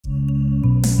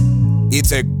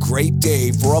It's a great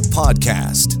day for a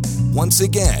podcast. Once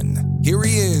again, here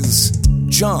he is,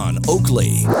 John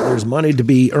Oakley. There's money to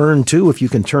be earned, too, if you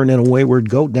can turn in a wayward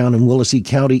goat down in Willicy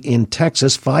County in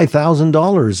Texas.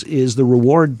 $5,000 is the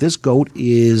reward. This goat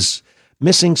is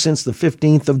missing since the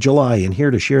 15th of July. And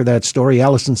here to share that story,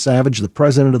 Allison Savage, the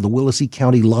president of the Willicy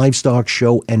County Livestock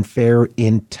Show and Fair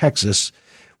in Texas,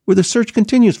 where the search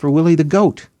continues for Willie the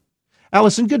goat.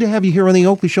 Allison, good to have you here on the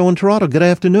Oakley Show in Toronto. Good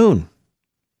afternoon.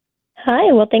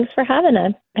 Hi. Well, thanks for having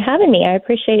me. I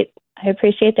appreciate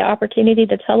the opportunity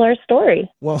to tell our story.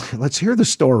 Well, let's hear the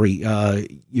story.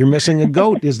 You're missing a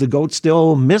goat. Is the goat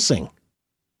still missing?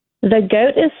 The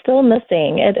goat is still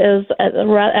missing. It is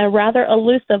a rather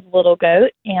elusive little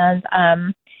goat, and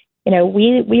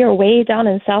we are way down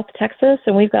in South Texas,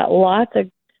 and we've got lots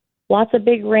of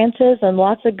big ranches and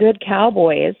lots of good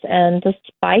cowboys. And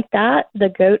despite that, the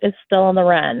goat is still on the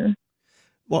run.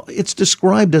 Well, it's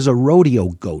described as a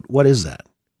rodeo goat. What is that?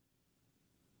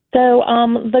 So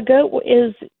the goat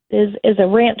is a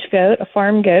ranch goat, a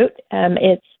farm goat.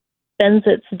 It spends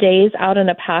its days out in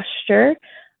a pasture,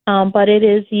 but it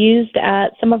is used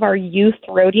at some of our youth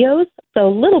rodeos. So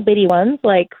little bitty ones,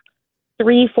 like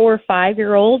 3, 4,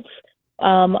 5-year-olds,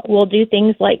 will do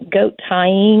things like goat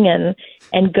tying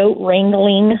and goat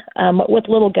wrangling with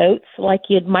little goats, like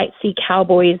you might see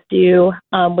cowboys do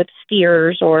with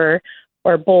steers or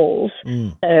bulls.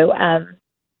 So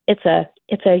it's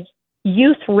a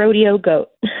youth rodeo goat.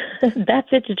 That's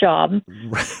its job.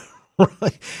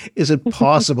 Right. Is it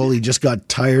possible he just got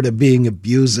tired of being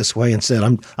abused this way and said,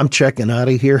 I'm checking out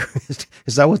of here?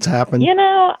 Is that what's happened?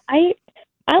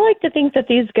 I like to think that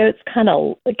these goats kind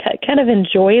of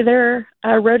enjoy their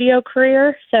rodeo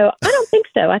career. So I don't think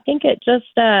so. I think it just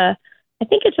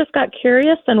got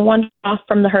curious and wandered off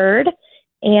from the herd.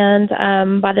 And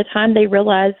by the time they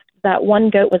realized that one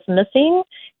goat was missing,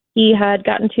 he had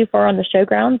gotten too far on the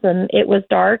showgrounds, and it was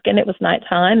dark and it was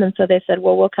nighttime. And so they said,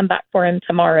 well, we'll come back for him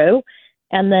tomorrow.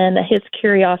 And then his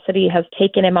curiosity has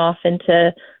taken him off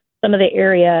into some of the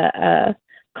area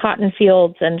cotton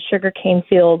fields and sugarcane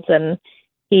fields. And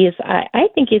I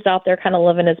think he's out there kind of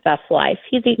living his best life.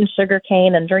 He's eating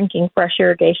sugarcane and drinking fresh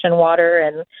irrigation water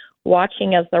and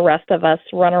watching as the rest of us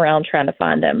run around trying to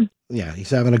find him. Yeah, he's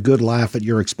having a good laugh at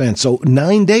your expense. So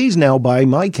 9 days now, by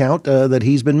my count, that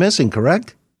he's been missing,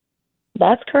 correct?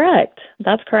 That's correct.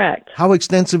 How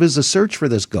extensive is the search for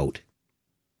this goat?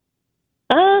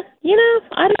 I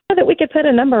don't know that we could put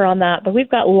a number on that, but we've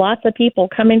got lots of people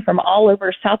coming from all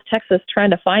over South Texas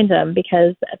trying to find him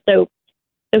because so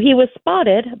he was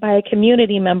spotted by a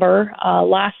community member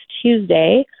last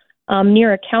Tuesday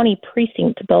near a county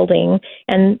precinct building,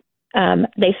 and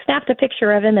they snapped a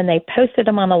picture of him and they posted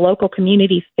him on a local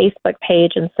community Facebook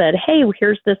page and said, hey,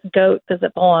 here's this goat. Does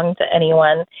it belong to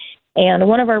anyone? And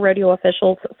one of our rodeo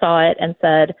officials saw it and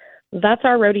said, that's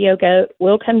our rodeo goat.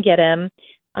 We'll come get him.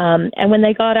 And when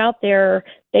they got out there,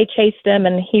 they chased him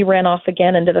and he ran off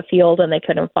again into the field and they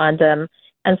couldn't find him.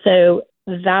 And so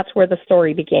that's where the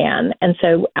story began. And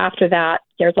so after that,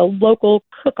 there's a local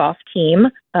cook-off team,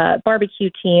 barbecue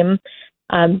team,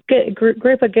 good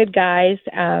group of good guys,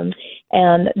 and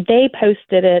they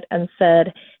posted it and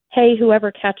said, hey,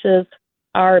 whoever catches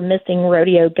our missing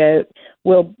rodeo goat,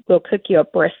 we'll cook you a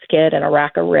brisket and a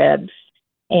rack of ribs,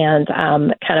 and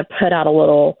kind of put out a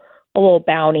little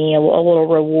bounty, a little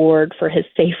reward for his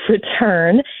safe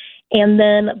return. And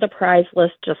then the prize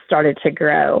list just started to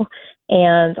grow.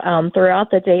 And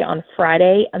throughout the day on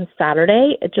Friday and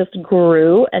Saturday, it just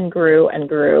grew and grew and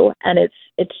grew. And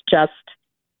it's just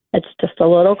a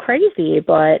little crazy,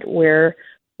 but we're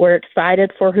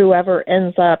excited for whoever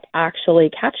ends up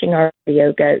actually catching our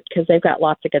rodeo goat because they've got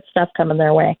lots of good stuff coming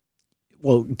their way.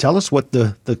 Well, tell us what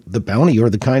the bounty or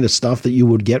the kind of stuff that you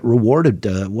would get rewarded.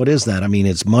 What is that? I mean,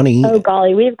 it's money. Oh,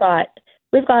 golly, we've got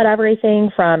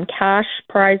everything from cash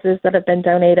prizes that have been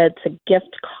donated to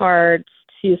gift cards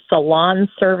to salon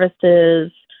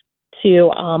services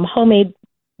to homemade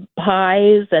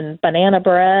pies and banana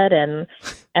bread and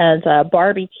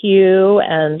barbecue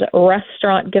and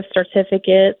restaurant gift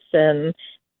certificates and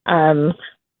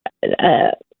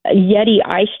Yeti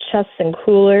ice chests and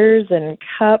coolers and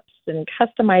cups and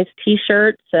customized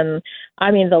T-shirts, and I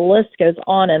mean the list goes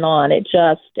on and on. It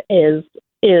just is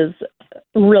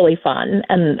really fun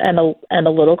and a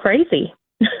little crazy.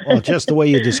 Well, just the way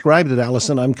you described it,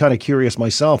 Allison, I'm kind of curious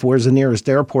myself. Where's the nearest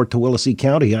airport to Willicy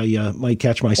County? I might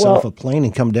catch myself a plane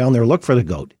and come down there, look for the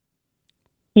goat.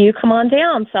 You come on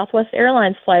down. Southwest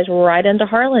Airlines flies right into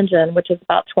Harlingen, which is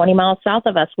about 20 miles south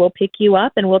of us. We'll pick you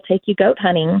up and we'll take you goat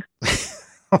hunting.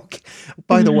 Okay.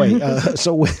 By the way,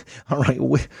 all right,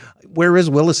 where is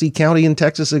Willicy County in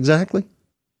Texas exactly?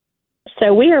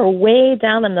 So we are way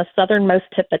down in the southernmost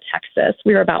tip of Texas.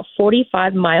 We are about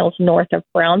 45 miles north of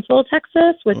Brownsville,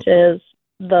 Texas, which is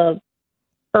the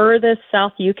furthest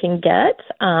south you can get.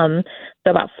 So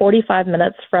about 45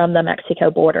 minutes from the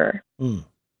Mexico border. Mm.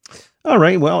 All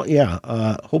right. Well, yeah.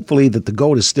 Hopefully that the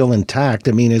goat is still intact.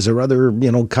 I mean, is there other,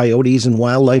 coyotes and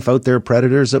wildlife out there,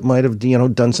 predators that might have,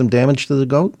 done some damage to the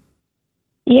goat?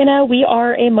 We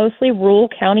are a mostly rural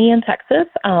county in Texas.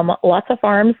 Lots of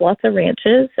farms, lots of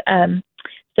ranches.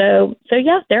 So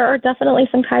yeah, there are definitely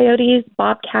some coyotes,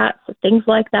 bobcats, things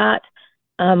like that.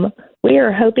 We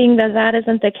are hoping that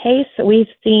isn't the case.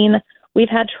 We've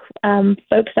had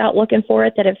folks out looking for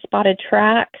it that have spotted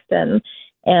tracks, and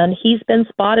he's been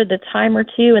spotted a time or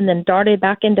two and then darted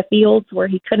back into fields where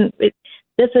he couldn't.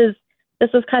 This is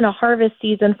kind of harvest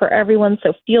season for everyone,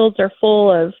 so fields are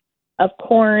full of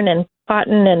corn and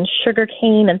cotton and sugar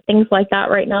cane and things like that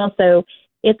right now. So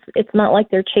it's not like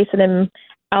they're chasing him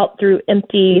out through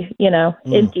empty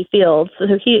fields. So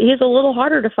he's a little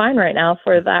harder to find right now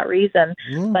for that reason.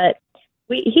 But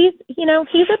he's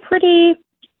a pretty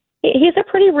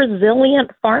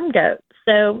resilient farm goat.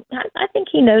 So I think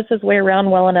he knows his way around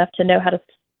well enough to know how to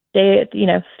stay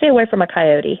away from a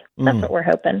coyote. That's what we're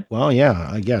hoping. Well, yeah,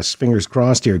 I guess fingers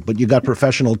crossed here. But you got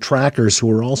professional trackers who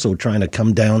are also trying to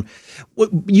come down.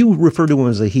 You refer to him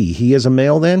as a he. He is a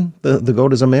male then? The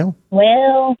goat is a male?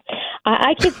 Well,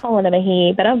 I keep calling him a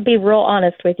he, but I'll be real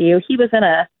honest with you. He was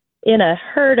in a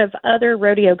herd of other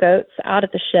rodeo goats out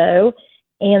at the show.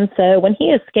 And so when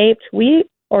he escaped, we're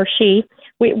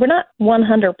not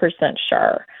 100%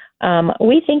 sure.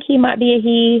 We think he might be a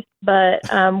he, but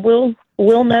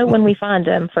we'll know when we find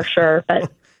him for sure.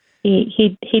 But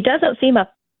he doesn't seem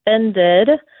offended.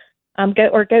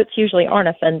 Goats usually aren't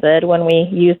offended when we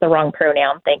use the wrong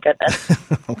pronoun. Thank goodness.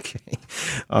 Okay,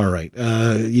 all right.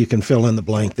 You can fill in the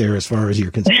blank there as far as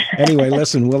you're concerned. Anyway,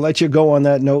 listen, we'll let you go on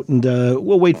that note, and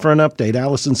we'll wait for an update.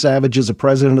 Allison Savage is the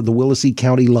president of the Willicy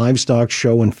County Livestock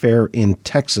Show and Fair in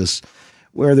Texas,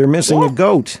 where they're missing a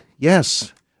goat.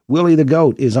 Yes. Willy the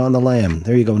goat is on the lam.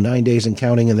 There you go, 9 days and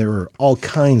counting, and there are all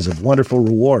kinds of wonderful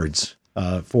rewards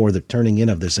for the turning in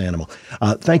of this animal.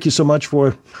 Thank you so much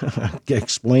for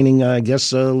explaining, I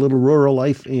guess, a little rural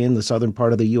life in the southern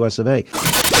part of the U.S. of A.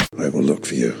 I will look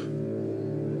for you.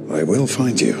 I will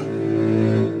find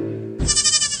you.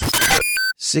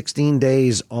 16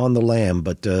 days on the lam,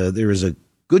 but there is a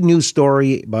good news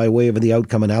story by way of the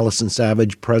outcome, and Allison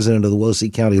Savage, president of the Willicy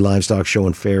County Livestock Show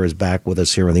and Fair, is back with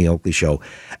us here on the Oakley Show.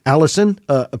 Allison,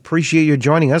 appreciate you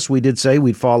joining us. We did say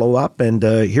we'd follow up, and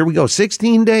here we go.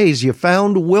 16 days, you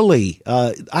found Willy.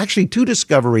 Actually, two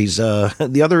discoveries.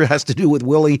 The other has to do with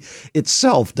Willy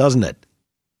itself, doesn't it?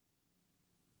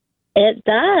 It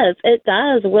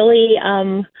does. Willy,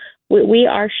 we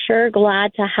are sure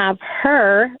glad to have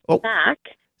her back.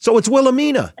 So it's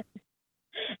Wilhelmina.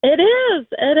 It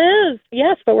is.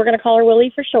 Yes, but we're going to call her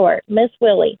Willy for short. Miss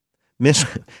Willy.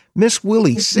 Miss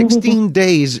Willy, 16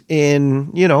 days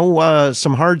in,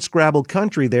 some hard scrabble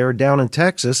country there down in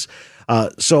Texas.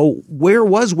 So where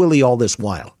was Willy all this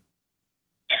while?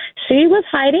 She was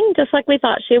hiding just like we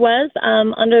thought she was,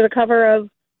 under the cover of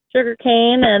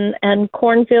sugarcane and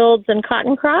cornfields and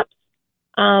cotton crops.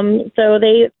 So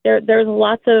there's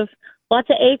lots of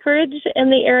acreage in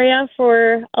the area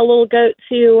for a little goat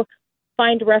to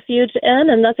find refuge in,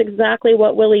 and that's exactly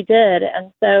what Willy did.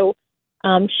 And so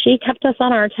she kept us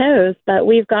on our toes, but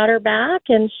we've got her back,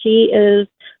 and she is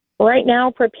right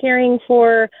now preparing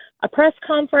for a press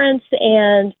conference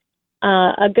and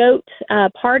a goat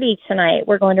party tonight.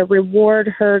 We're going to reward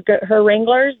her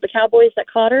wranglers, the cowboys that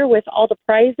caught her, with all the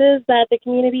prizes that the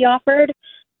community offered,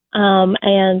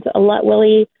 and let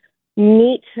Willy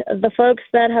meet the folks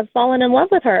that have fallen in love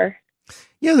with her.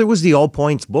 Yeah, there was the All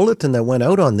Points Bulletin that went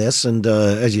out on this, and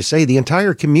as you say, the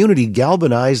entire community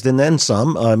galvanized and then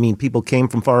some. I mean, people came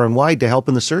from far and wide to help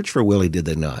in the search for Willy, did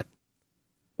they not?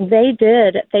 They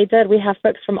did. We have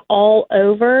folks from all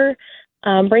over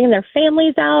bringing their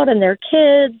families out and their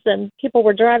kids, and people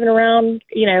were driving around,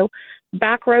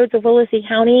 back roads of Willicy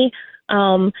County,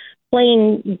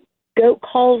 playing goat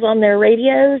calls on their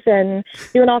radios and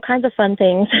doing all kinds of fun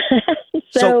things.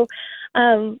 So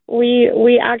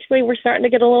we actually were starting to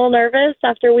get a little nervous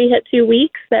after we hit 2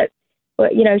 weeks that,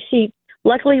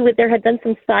 luckily there had been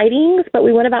some sightings, but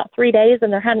we went about 3 days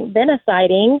and there hadn't been a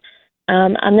sighting.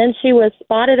 And then she was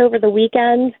spotted over the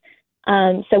weekend.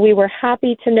 So we were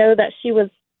happy to know that she was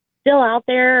still out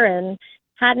there and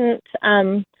hadn't,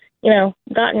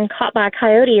 gotten caught by a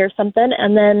coyote or something.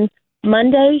 And then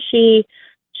Monday she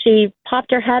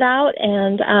popped her head out,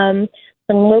 and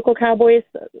some local cowboys,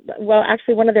 well,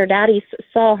 actually one of their daddies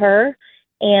saw her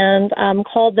and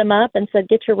called them up and said,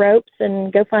 get your ropes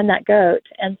and go find that goat.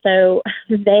 And so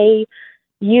they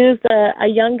used a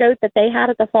young goat that they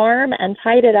had at the farm and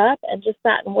tied it up and just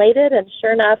sat and waited. And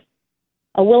sure enough,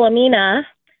 Wilhelmina,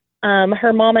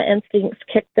 her mama instincts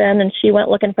kicked in, and she went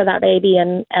looking for that baby,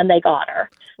 and they got her.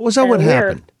 Was that what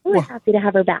happened? We're happy to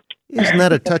have her back. Isn't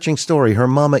that a touching story? Her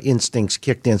mama instincts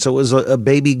kicked in. So it was a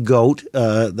baby goat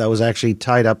that was actually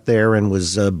tied up there and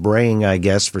was braying, I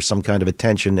guess, for some kind of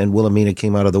attention, and Wilhelmina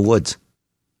came out of the woods.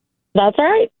 That's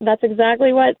right. That's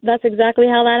exactly how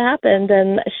that happened.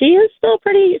 And she is still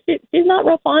she's not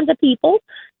real fond of people.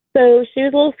 So she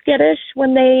was a little skittish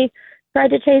when they tried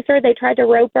to chase her. They tried to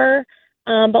rope her.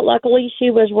 But luckily she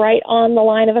was right on the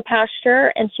line of a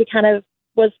pasture, and she kind of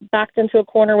was backed into a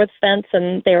corner with fence,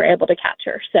 and they were able to catch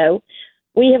her. So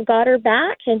we have got her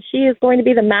back, and she is going to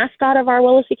be the mascot of our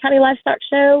Willicy County Livestock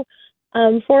Show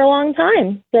for a long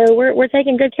time. So we're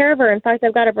taking good care of her. In fact,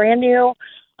 I've got a brand new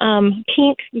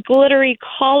pink glittery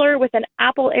collar with an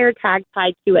Apple AirTag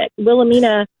tied to it.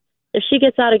 Wilhelmina, if she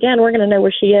gets out again, we're going to know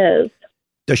where she is.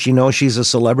 Does she know she's a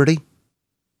celebrity?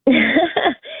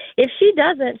 If she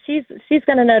doesn't, she's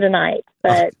going to know tonight.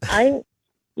 But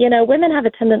women have a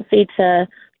tendency to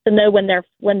know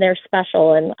when they're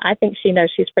special, and I think she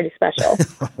knows she's pretty special.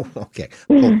 Okay,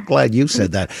 well, glad you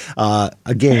said that.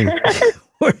 Again,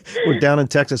 we're down in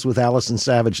Texas with Allison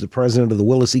Savage, the president of the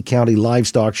Willicy County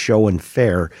Livestock Show and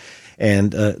Fair,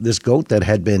 and this goat that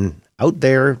had been out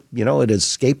there, it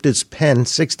escaped its pen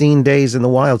 16 days in the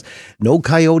wilds. No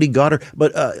coyote got her.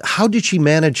 But how did she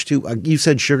manage to, you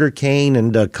said sugar cane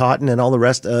and cotton and all the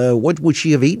rest. What would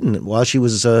she have eaten while she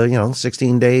was,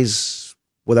 16 days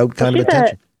without kind of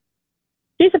attention?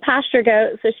 She's a pasture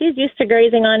goat, so she's used to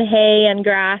grazing on hay and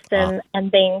grass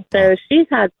and things. So she's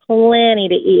had plenty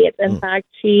to eat. In fact,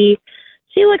 she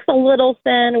looks a little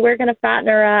thin. We're going to fatten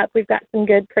her up. We've got some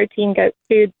good protein goat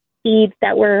food feeds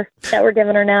that we're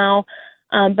giving her now.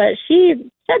 But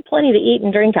she had plenty to eat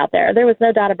and drink out there. There was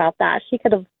no doubt about that. She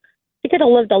could have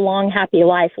lived a long, happy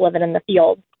life living in the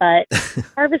fields. But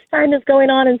harvest time is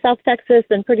going on in South Texas,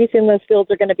 and pretty soon those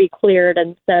fields are going to be cleared.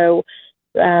 And so,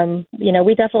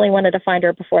 we definitely wanted to find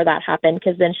her before that happened,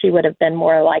 because then she would have been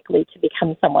more likely to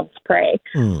become someone's prey.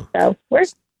 So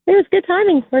it was good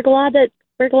timing. We're glad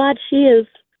she is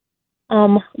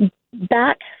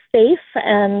back safe,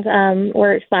 and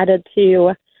we're excited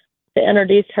to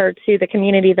introduce her to the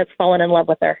community that's fallen in love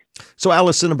with her. So,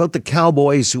 Allison, about the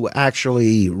cowboys who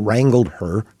actually wrangled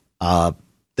her,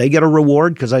 they get a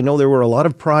reward? Because I know there were a lot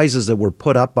of prizes that were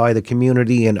put up by the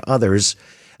community and others.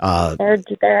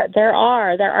 There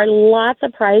are lots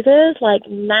of prizes, like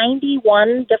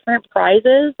 91 different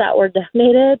prizes that were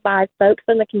donated by folks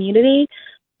in the community,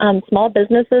 small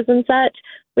businesses and such.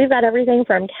 We've got everything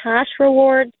from cash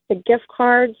rewards to gift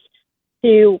cards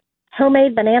to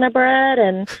homemade banana bread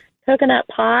and coconut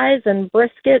pies and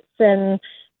briskets. And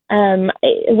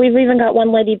we've even got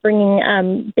one lady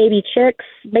bringing baby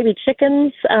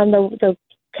chickens. The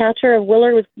catcher of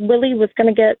Willy was going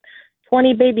to get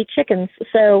 20 baby chickens.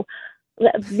 So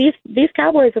these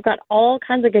cowboys have got all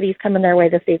kinds of goodies coming their way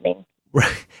this evening.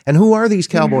 Right. And who are these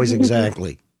cowboys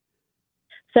exactly?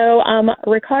 So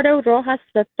Ricardo Rojas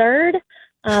III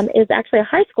is actually a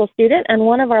high school student and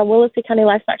one of our Willicy County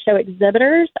Livestock Show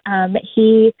exhibitors.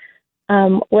 He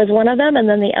was one of them, and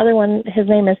then the other one, his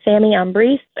name is Sammy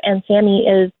Ambrice, and Sammy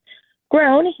is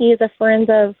grown. He is a friend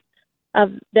of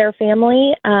their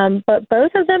family, but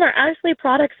both of them are actually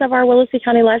products of our Willicy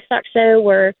County Livestock Show.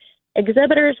 Were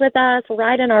exhibitors with us,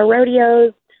 ride in our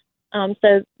rodeos.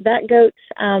 So that goat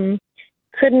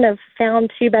couldn't have found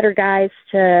two better guys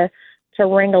to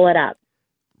wrangle it up.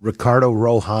 Ricardo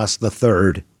Rojas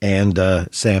III and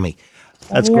Sammy.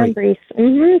 That's great.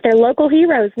 They're local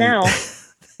heroes now.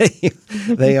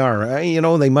 They are.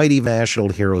 They might even national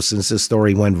heroes since this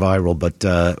story went viral, but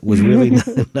it was really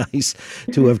nice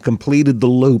to have completed the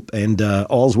loop, and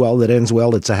all's well that ends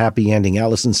well. It's a happy ending.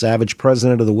 Allison Savage,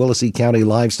 president of the Willicy County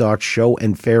Livestock Show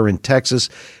and Fair in Texas,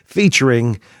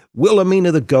 featuring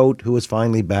Wilhelmina the goat, who is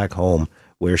finally back home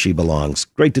where she belongs.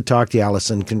 Great to talk to you,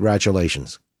 Allison.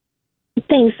 Congratulations.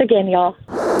 Thanks again, y'all.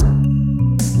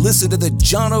 Listen to the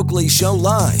John Oakley Show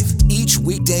live each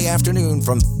weekday afternoon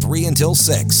from 3 until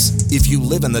 6. If you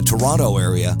live in the Toronto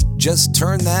area, just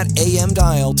turn that AM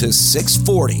dial to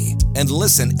 640 and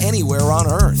listen anywhere on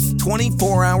earth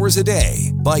 24 hours a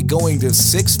day by going to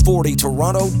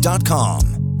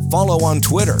 640toronto.com. Follow on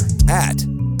Twitter at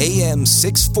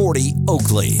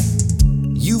AM640Oakley.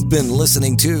 You've been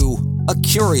listening to A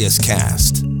Curious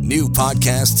Cast. New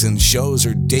podcasts and shows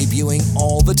are debuting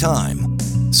all the time.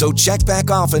 So check back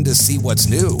often to see what's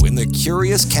new in the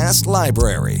Curious Cast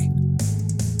library.